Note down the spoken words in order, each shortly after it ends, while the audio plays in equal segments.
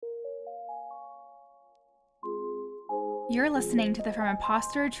You're listening to the From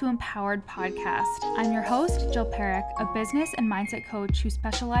Imposter to Empowered podcast. I'm your host, Jill Perrick, a business and mindset coach who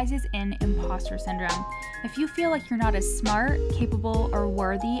specializes in imposter syndrome. If you feel like you're not as smart, capable, or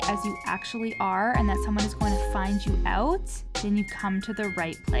worthy as you actually are, and that someone is going to find you out, then you've come to the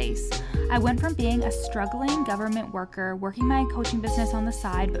right place. I went from being a struggling government worker, working my coaching business on the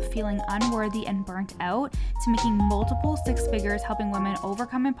side, but feeling unworthy and burnt out, to making multiple six figures helping women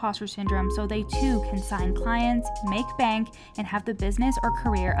overcome imposter syndrome so they too can sign clients, make bank, and have the business or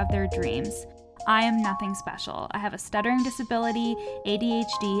career of their dreams. I am nothing special. I have a stuttering disability,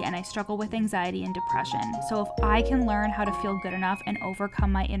 ADHD, and I struggle with anxiety and depression. So if I can learn how to feel good enough and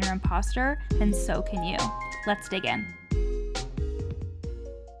overcome my inner imposter, then so can you. Let's dig in.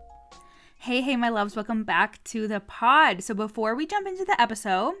 Hey, my loves, welcome back to the pod. So before we jump into the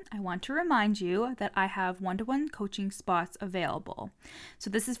episode, I want to remind you that I have one-to-one coaching spots available. So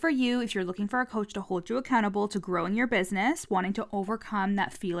this is for you if you're looking for a coach to hold you accountable to growing your business, wanting to overcome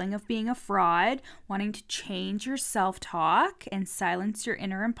that feeling of being a fraud, wanting to change your self-talk and silence your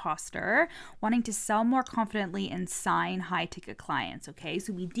inner imposter, wanting to sell more confidently and sign high-ticket clients, okay?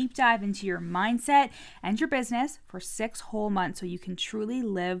 So we deep dive into your mindset and your business for 6 whole months so you can truly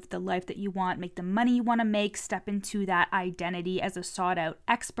live the life that you want, make the money you want to make, step into that identity as a sought out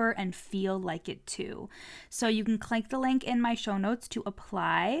expert and feel like it too. So you can click the link in my show notes to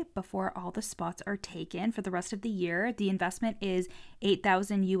apply before all the spots are taken for the rest of the year. The investment is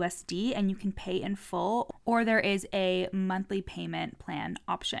 $8,000 USD and you can pay in full, or there is a monthly payment plan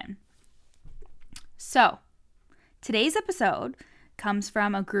option. So today's episode comes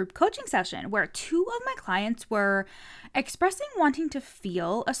from a group coaching session where 2 of my clients were expressing wanting to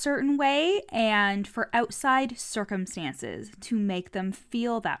feel a certain way and for outside circumstances to make them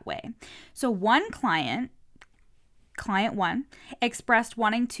feel that way. So one client 1, expressed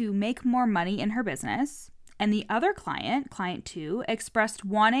wanting to make more money in her business, and the other client 2, expressed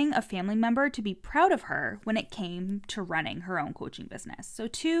wanting a family member to be proud of her when it came to running her own coaching business. So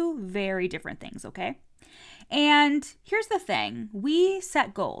 2 very different things, okay? And here's the thing, we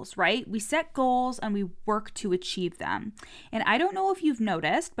set goals, right? We set goals and we work to achieve them. And I don't know if you've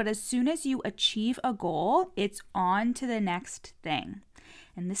noticed, but as soon as you achieve a goal, it's on to the next thing.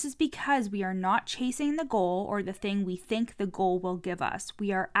 And this is because we are not chasing the goal or the thing we think the goal will give us.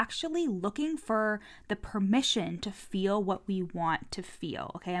 We are actually looking for the permission to feel what we want to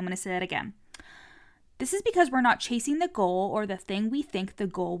feel. Okay, I'm going to say that again. This is because we're not chasing the goal or the thing we think the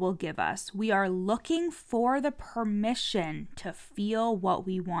goal will give us. We are looking for the permission to feel what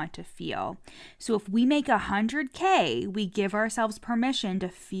we want to feel. So if we make 100K, we give ourselves permission to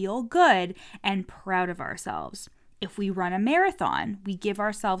feel good and proud of ourselves. If we run a marathon, we give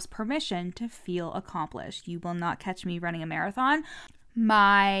ourselves permission to feel accomplished. You will not catch me running a marathon.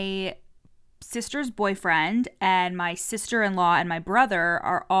 My sister's boyfriend and my sister-in-law and my brother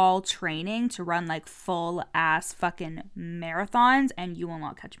are all training to run like full ass fucking marathons, and you will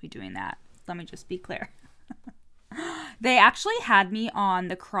not catch me doing that. Let me just be clear. They actually had me on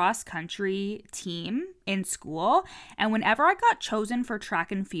the cross country team in school, and whenever I got chosen for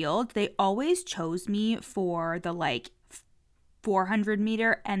track and field, they always chose me for the 400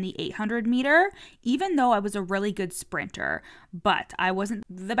 meter and the 800 meter, even though I was a really good sprinter, but I wasn't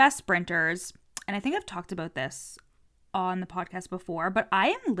the best sprinters. And I think I've talked about this on the podcast before, but I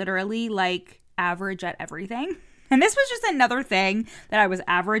am literally average at everything. And this was just another thing that I was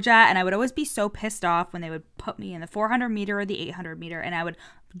average at. And I would always be so pissed off when they would put me in the 400 meter or the 800 meter. And I would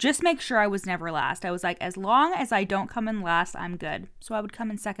just make sure I was never last. I was like, as long as I don't come in last, I'm good. So I would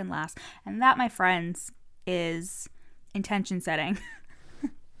come in second last. And that, my friends, is intention setting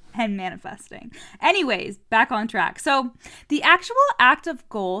and manifesting. Anyways, back on track. So the actual act of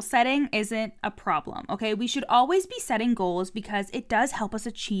goal setting isn't a problem, okay? We should always be setting goals because it does help us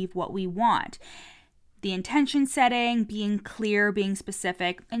achieve what we want. The intention setting, being clear, being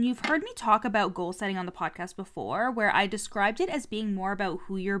specific. And you've heard me talk about goal setting on the podcast before, where I described it as being more about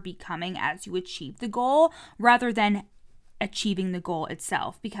who you're becoming as you achieve the goal rather than achieving the goal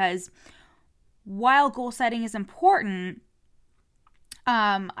itself. Because while goal setting is important,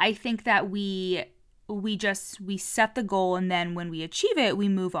 I think that we set the goal, and then when we achieve it, we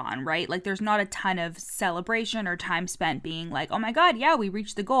move on, right? There's not a ton of celebration or time spent being like, oh my God, yeah, we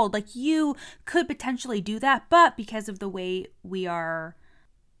reached the goal. You could potentially do that, but because of the way we are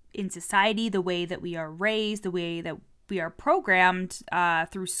in society, the way that we are raised, the way that we are programmed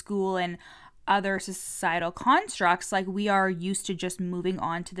through school and other societal constructs, we are used to just moving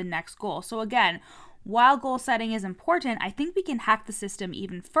on to the next goal. So again, while goal setting is important, I think we can hack the system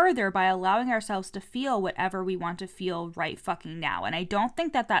even further by allowing ourselves to feel whatever we want to feel right fucking now. And I don't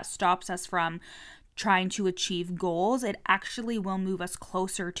think that stops us from trying to achieve goals, it actually will move us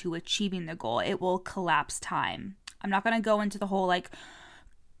closer to achieving the goal. It will collapse time. I'm not going to go into the whole like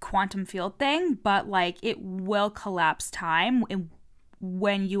quantum field thing, but like it will collapse time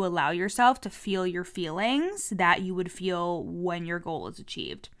when you allow yourself to feel your feelings that you would feel when your goal is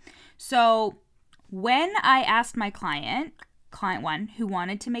achieved. So when I asked my client one, who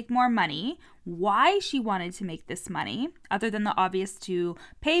wanted to make more money, why she wanted to make this money, other than the obvious to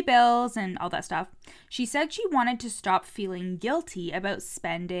pay bills and all that stuff, she said she wanted to stop feeling guilty about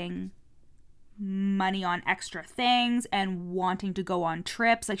spending money on extra things and wanting to go on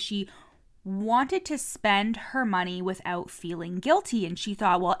trips. Like she wanted to spend her money without feeling guilty. And she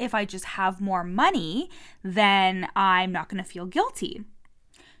thought, well, if I just have more money, then I'm not going to feel guilty.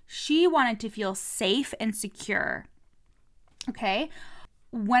 She wanted to feel safe and secure. Okay.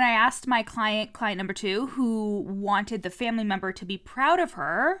 When I asked my client number 2, who wanted the family member to be proud of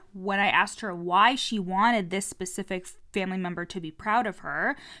her, when I asked her why she wanted this specific family member to be proud of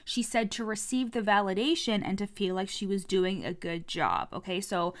her, she said to receive the validation and to feel like she was doing a good job. Okay,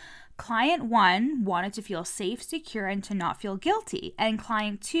 so client 1 wanted to feel safe, secure, and to not feel guilty. And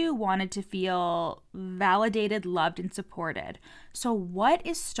client 2 wanted to feel validated, loved, and supported. So what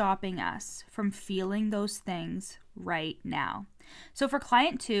is stopping us from feeling those things right now? So for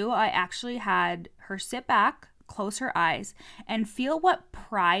client 2, I actually had her sit back, close her eyes, and feel what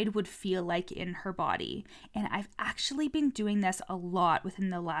pride would feel like in her body. And I've actually been doing this a lot within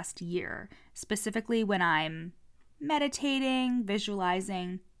the last year, specifically when I'm meditating,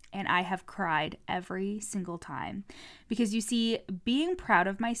 visualizing, and I have cried every single time. Because you see, being proud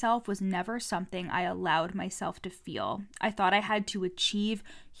of myself was never something I allowed myself to feel. I thought I had to achieve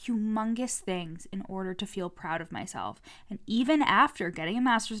humongous things in order to feel proud of myself. And even after getting a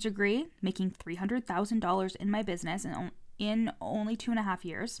master's degree, making $300,000 in my business in only 2.5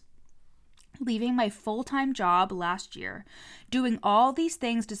 years, leaving my full-time job last year, doing all these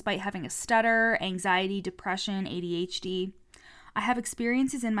things despite having a stutter, anxiety, depression, ADHD, I have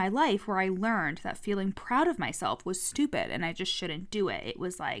experiences in my life where I learned that feeling proud of myself was stupid and I just shouldn't do it. It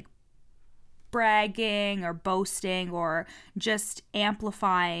was like bragging or boasting or just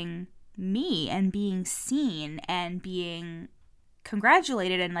amplifying me and being seen and being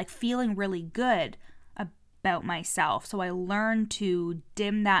congratulated and like feeling really good about myself. So I learned to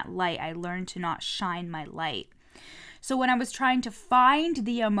dim that light. I learned to not shine my light. So when I was trying to find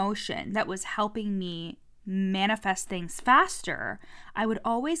the emotion that was helping me manifest things faster, I would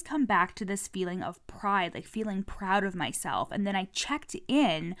always come back to this feeling of pride, like feeling proud of myself. And then I checked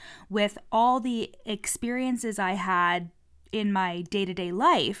in with all the experiences I had in my day-to-day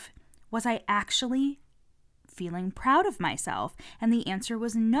life. Was I actually feeling proud of myself? And the answer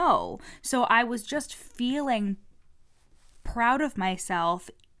was no. So I was just feeling proud of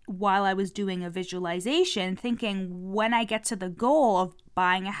myself while I was doing a visualization, thinking when I get to the goal of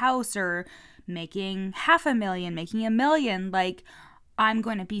buying a house or making $500,000, making $1 million, like I'm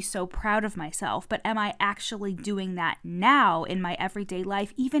going to be so proud of myself. But am I actually doing that now in my everyday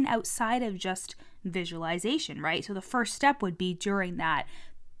life, even outside of just visualization, right? So the first step would be during that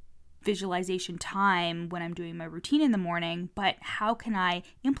visualization time when I'm doing my routine in the morning, but how can I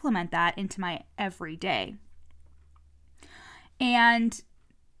implement that into my everyday? And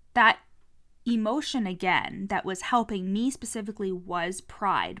that emotion again that was helping me specifically was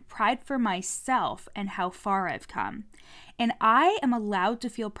pride for myself and how far I've come. And I am allowed to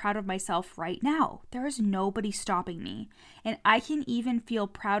feel proud of myself right now. There is nobody stopping me. And I can even feel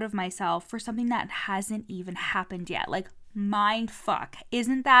proud of myself for something that hasn't even happened yet. Like mind fuck.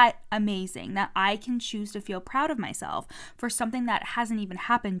 Isn't that amazing that I can choose to feel proud of myself for something that hasn't even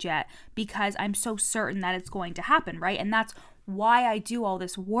happened yet because I'm so certain that it's going to happen, right? And that's why I do all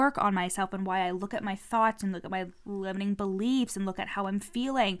this work on myself and why I look at my thoughts and look at my limiting beliefs and look at how I'm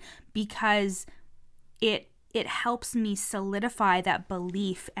feeling, because it helps me solidify that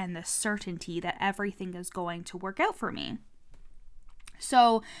belief and the certainty that everything is going to work out for me.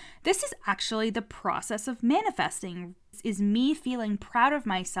 So this is actually the process of manifesting, is me feeling proud of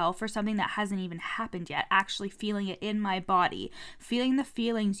myself for something that hasn't even happened yet, actually feeling it in my body, feeling the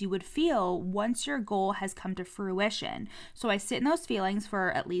feelings you would feel once your goal has come to fruition. So I sit in those feelings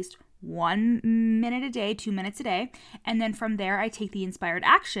for at least 1 minute a day, 2 minutes a day, and then from there I take the inspired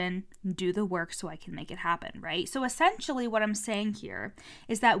action, do the work so I can make it happen, right? So essentially what I'm saying here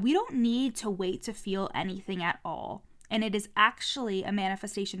is that we don't need to wait to feel anything at all. And it is actually a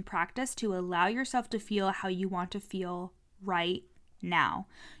manifestation practice to allow yourself to feel how you want to feel right now.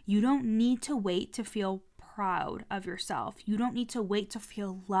 You don't need to wait to feel proud of yourself. You don't need to wait to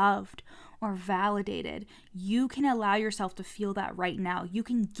feel loved or validated. You can allow yourself to feel that right now. You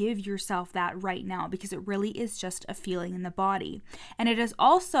can give yourself that right now because it really is just a feeling in the body. And it is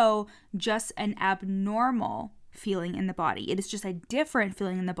also just an abnormal feeling in the body. It is just a different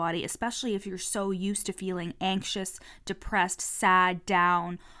feeling in the body, especially if you're so used to feeling anxious, depressed, sad,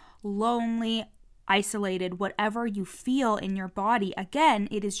 down, lonely, isolated, whatever you feel in your body. Again,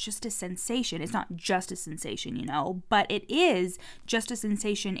 it is just a sensation. It's not just a sensation, but it is just a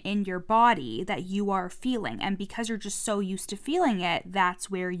sensation in your body that you are feeling. And because you're just so used to feeling it, that's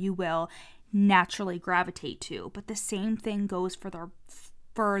where you will naturally gravitate to. But the same thing goes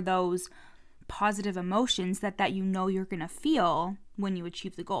for those positive emotions that you're going to feel when you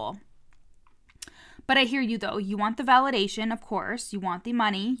achieve the goal. But I hear you though. You want the validation, of course. You want the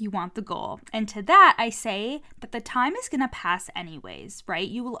money. You want the goal. And to that, I say that the time is going to pass anyways, right?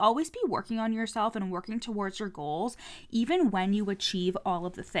 You will always be working on yourself and working towards your goals, even when you achieve all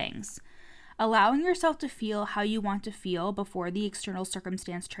of the things. Allowing yourself to feel how you want to feel before the external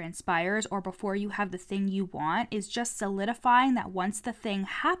circumstance transpires or before you have the thing you want is just solidifying that once the thing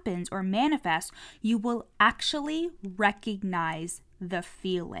happens or manifests, you will actually recognize the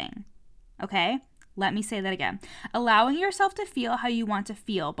feeling. Okay? Let me say that again. Allowing yourself to feel how you want to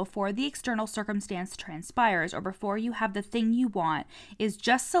feel before the external circumstance transpires or before you have the thing you want is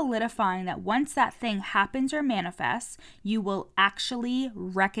just solidifying that once that thing happens or manifests, you will actually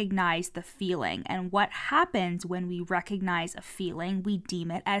recognize the feeling. And what happens when we recognize a feeling, we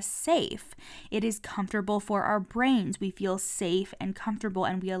deem it as safe. It is comfortable for our brains. We feel safe and comfortable,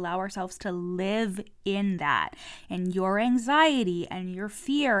 and we allow ourselves to live in that. And your anxiety and your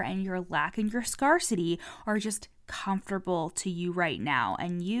fear and your lack and your scarcity are just comfortable to you right now.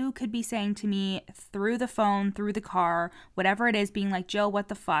 And you could be saying to me through the phone, through the car, whatever it is, being like, Jill, what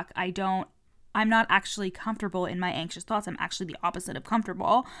the fuck? I'm not actually comfortable in my anxious thoughts. I'm actually the opposite of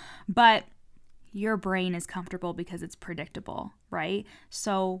comfortable. But your brain is comfortable because it's predictable, right?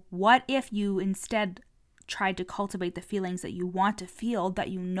 So what if you instead tried to cultivate the feelings that you want to feel, that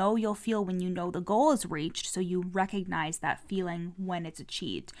you know you'll feel when you know the goal is reached, so you recognize that feeling when it's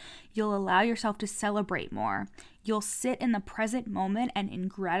achieved. You'll allow yourself to celebrate more. You'll sit in the present moment and in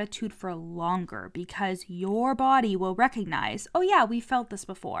gratitude for longer because your body will recognize, oh yeah, we felt this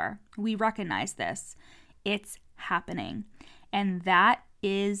before. We recognize this. It's happening. And that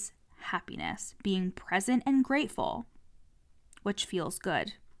is happiness, being present and grateful, which feels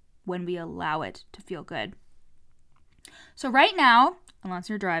good when we allow it to feel good. So right now, unless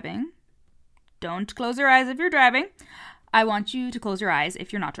you're driving, don't close your eyes if you're driving. I want you to close your eyes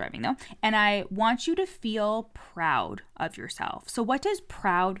if you're not driving though. And I want you to feel proud of yourself. So what does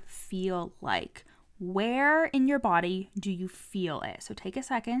proud feel like? Where in your body do you feel it? So take a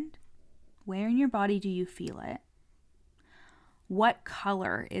second. Where in your body do you feel it? What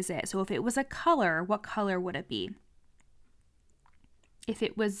color is it? So if it was a color, what color would it be? If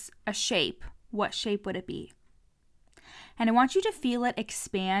it was a shape, what shape would it be? And I want you to feel it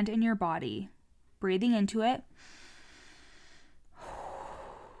expand in your body, breathing into it.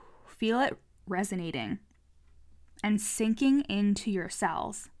 Feel it resonating and sinking into your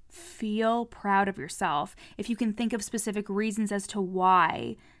cells. Feel proud of yourself. If you can think of specific reasons as to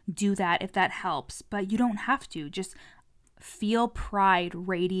why, do that if that helps. But you don't have to. Just feel pride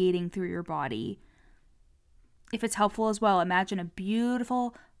radiating through your body. If it's helpful as well, imagine a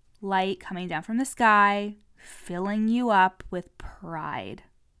beautiful light coming down from the sky, filling you up with pride,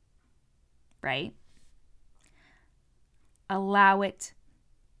 right? Allow it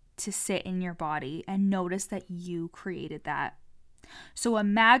to sit in your body and notice that you created that. So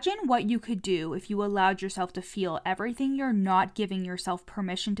imagine what you could do if you allowed yourself to feel everything you're not giving yourself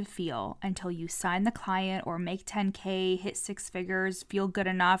permission to feel until you sign the client or make 10K, hit 6 figures, feel good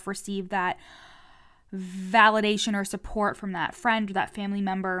enough, receive that validation or support from that friend or that family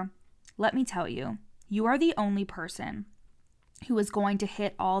member. Let me tell you, you are the only person who is going to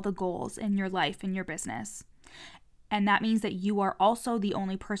hit all the goals in your life, in your business. And that means that you are also the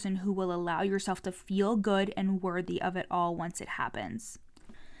only person who will allow yourself to feel good and worthy of it all once it happens.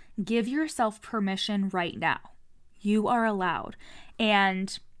 Give yourself permission right now. You are allowed.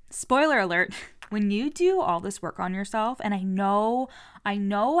 And spoiler alert, when you do all this work on yourself, and I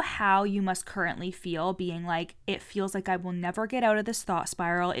know how you must currently feel, being like, it feels like I will never get out of this thought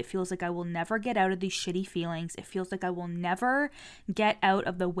spiral. It feels like I will never get out of these shitty feelings. It feels like I will never get out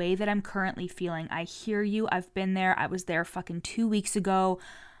of the way that I'm currently feeling. I hear you. I've been there. I was there fucking 2 weeks ago.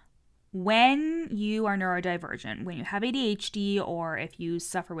 When you are neurodivergent, when you have ADHD, or if you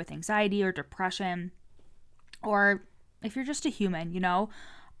suffer with anxiety or depression, or if you're just a human,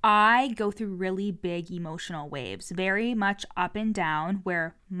 I go through really big emotional waves, very much up and down,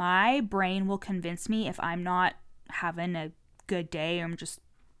 where my brain will convince me if I'm not having a good day or I'm just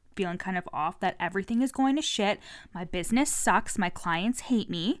feeling kind of off that everything is going to shit. My business sucks. My clients hate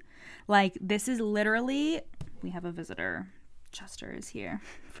me. Like, this is literally, we have a visitor. Chester is here,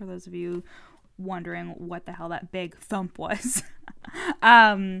 for those of you wondering what the hell that big thump was.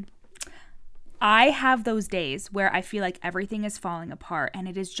 I have those days where I feel like everything is falling apart, and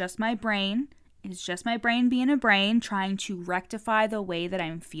it is just my brain. It's just my brain being a brain trying to rectify the way that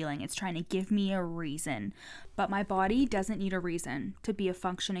I'm feeling. It's trying to give me a reason. But my body doesn't need a reason to be a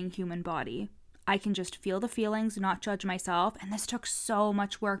functioning human body. I can just feel the feelings, not judge myself. And this took so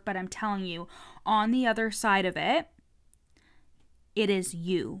much work, but I'm telling you, on the other side of it, it is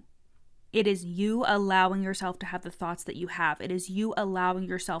you. It is you allowing yourself to have the thoughts that you have. It is you allowing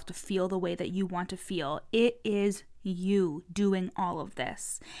yourself to feel the way that you want to feel. It is you doing all of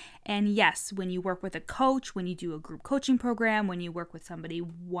this. And yes, when you work with a coach, when you do a group coaching program, when you work with somebody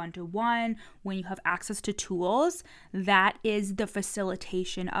one-to-one, when you have access to tools, that is the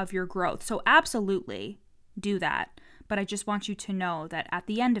facilitation of your growth. So absolutely do that. But I just want you to know that at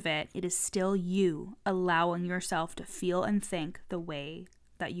the end of it, it is still you allowing yourself to feel and think the way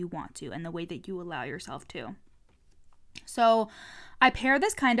that you want to and the way that you allow yourself to. So I pair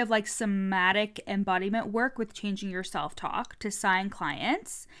this kind of like somatic embodiment work with changing your self-talk to sign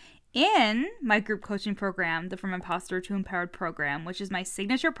clients in my group coaching program, the From Imposter to Empowered program, which is my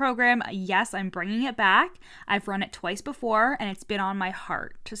signature program. Yes, I'm bringing it back. I've run it twice before, and it's been on my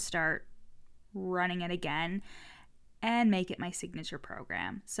heart to start running it again and make it my signature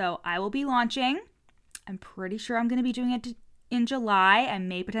program. So I will be launching. I'm pretty sure I'm going to be doing it in July. I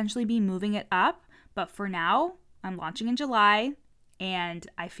may potentially be moving it up, but for now, I'm launching in July, and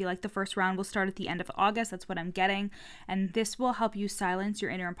I feel like the first round will start at the end of August. That's what I'm getting, and this will help you silence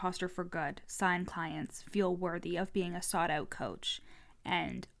your inner imposter for good, sign clients, feel worthy of being a sought-out coach,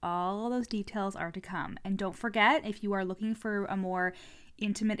 and all those details are to come. And don't forget, if you are looking for a more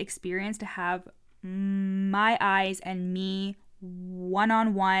intimate experience to have my eyes and me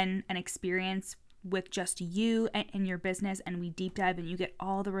one-on-one, an experience with just you and your business, and we deep dive and you get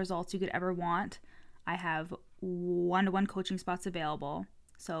all the results you could ever want, I have one-to-one coaching spots available.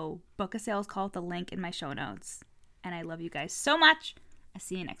 So book a sales call at the link in my show notes. And I love you guys so much. I'll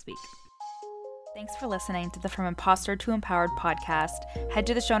see you next week. Thanks for listening to the From Imposter to Empowered podcast. Head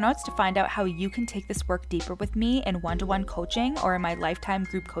to the show notes to find out how you can take this work deeper with me in one-to-one coaching or in my lifetime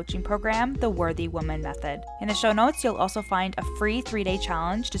group coaching program, The Worthy Woman Method. In the show notes, you'll also find a free 3-day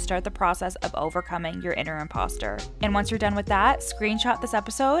challenge to start the process of overcoming your inner imposter. And once you're done with that, screenshot this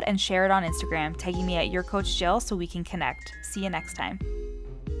episode and share it on Instagram, tagging me at YourCoachJill so we can connect. See you next time.